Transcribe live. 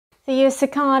The US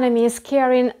economy is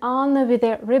carrying on with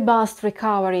a robust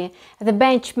recovery. The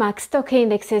benchmark stock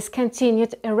indexes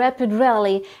continued a rapid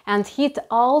rally and hit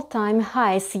all-time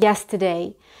highs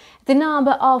yesterday. The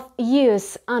number of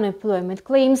US unemployment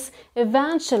claims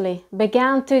eventually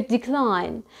began to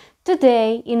decline.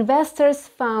 Today, investors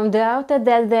found out that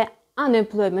the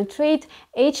unemployment rate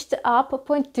edged up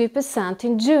 0.2%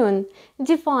 in June,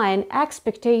 defying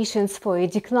expectations for a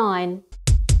decline.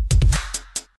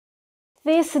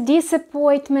 This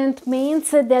disappointment means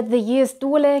that the US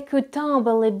dollar could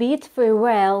tumble a bit for a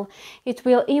while. It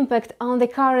will impact on the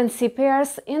currency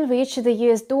pairs in which the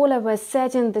US dollar was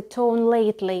setting the tone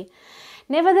lately.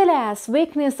 Nevertheless,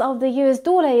 weakness of the US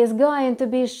dollar is going to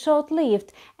be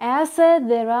short-lived as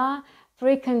there are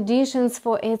preconditions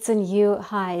for its new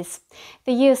highs.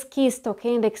 The US key stock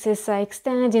indexes are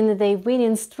extending their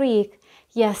winning streak.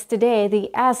 Yesterday, the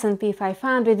S&P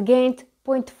 500 gained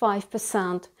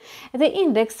 0.5%. The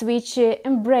index, which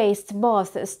embraced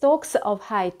both stocks of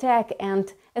high-tech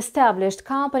and established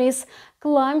companies,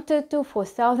 climbed to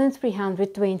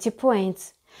 4,320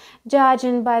 points.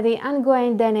 Judging by the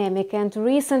ongoing dynamic and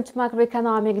recent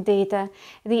macroeconomic data,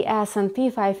 the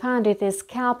S&P 500 is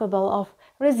capable of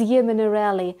resuming a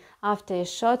rally after a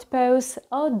short pause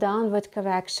or downward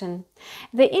correction.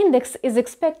 The index is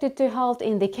expected to hold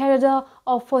in the corridor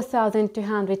of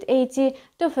 4,280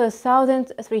 to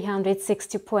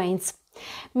 4,360 points.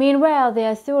 Meanwhile,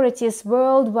 the authorities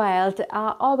worldwide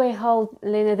are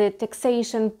overhauling the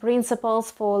taxation principles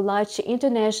for large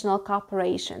international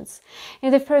corporations.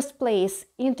 In the first place,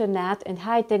 Internet and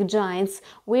high-tech giants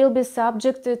will be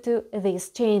subject to these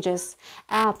changes.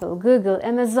 Apple, Google,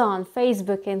 Amazon,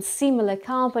 Facebook and similar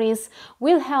companies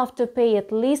will have to pay at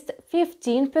least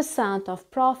 15% of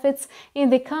profits in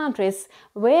the countries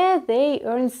where they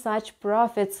earn such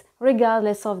profits,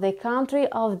 regardless of the country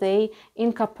of their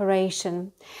incorporation.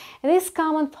 This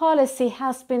common policy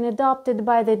has been adopted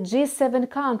by the G7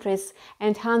 countries,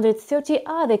 and 130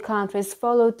 other countries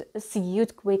followed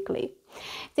suit quickly.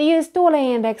 The US dollar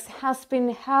index has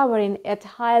been hovering at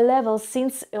high levels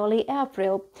since early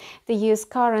April. The US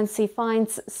currency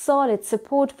finds solid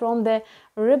support from the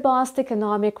robust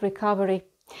economic recovery.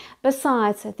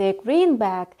 Besides, the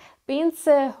greenback pins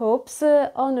hopes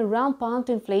on rampant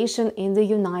inflation in the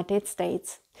United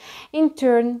States. In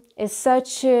turn, a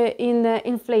surge in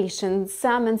inflation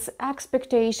summons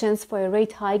expectations for a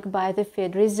rate hike by the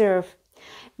Fed Reserve.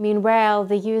 Meanwhile,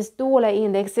 the US dollar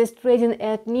index is trading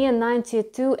at near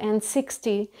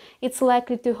 92.60. It's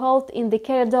likely to hold in the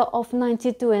corridor of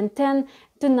 92.10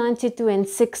 to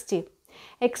 92.60.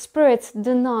 Experts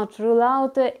do not rule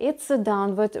out its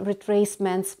downward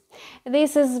retracements.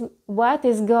 This is what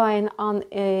is going on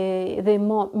in the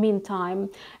meantime.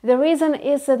 The reason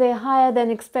is the higher than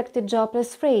expected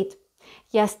jobless rate.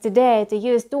 Yesterday, the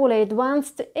US dollar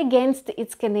advanced against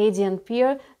its Canadian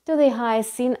peer to the high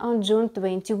seen on June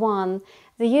 21.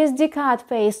 The USDCAD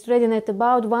pace trading at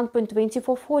about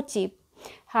 1.2440.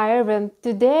 However,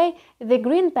 today, the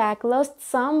greenback lost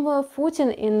some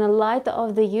footing in the light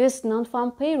of the US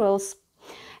non-farm payrolls.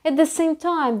 At the same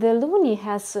time, the loonie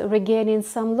has regained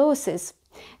some losses.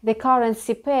 The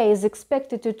currency pair is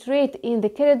expected to trade in the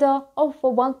corridor of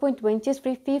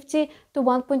 1.2350 to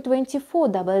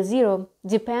 1.2400,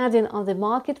 depending on the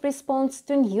market response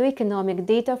to new economic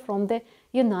data from the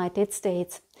United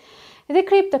States. The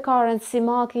cryptocurrency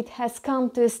market has come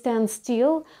to a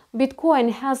standstill.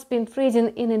 Bitcoin has been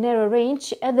trading in a narrow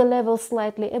range at the level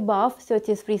slightly above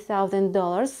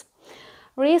 $33,000.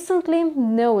 Recently,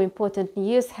 no important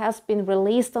news has been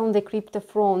released on the crypto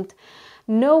front.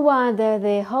 No wonder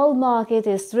the whole market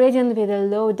is trading with a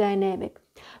low dynamic.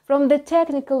 From the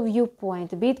technical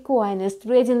viewpoint, Bitcoin is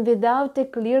trading without a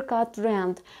clear-cut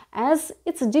trend, as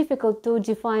it's difficult to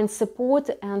define support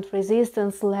and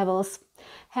resistance levels.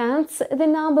 Hence, the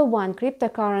number one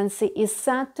cryptocurrency is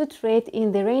set to trade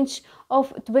in the range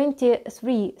of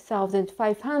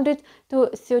 $23,500 to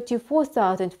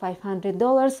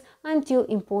 $34,500 until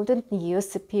important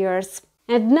news appears.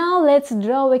 And now let's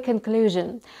draw a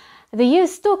conclusion. The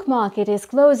US stock market is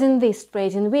closing this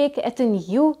trading week at a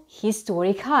new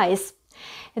historic highs.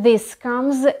 This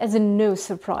comes as no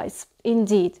surprise.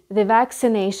 Indeed, the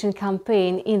vaccination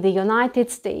campaign in the United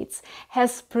States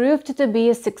has proved to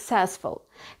be successful.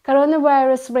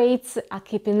 Coronavirus rates are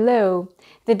keeping low.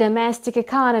 The domestic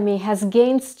economy has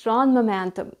gained strong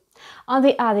momentum. On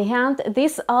the other hand,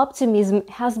 this optimism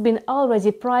has been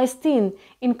already priced in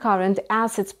current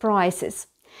assets prices.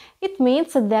 It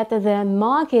means that the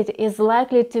market is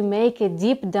likely to make a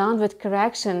deep downward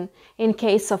correction in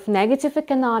case of negative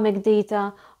economic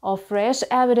data or fresh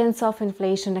evidence of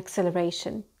inflation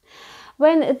acceleration.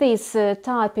 When this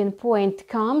tipping point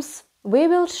comes, we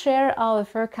will share our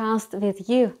forecast with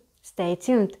you. Stay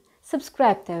tuned,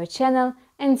 subscribe to our channel,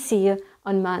 and see you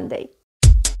on Monday.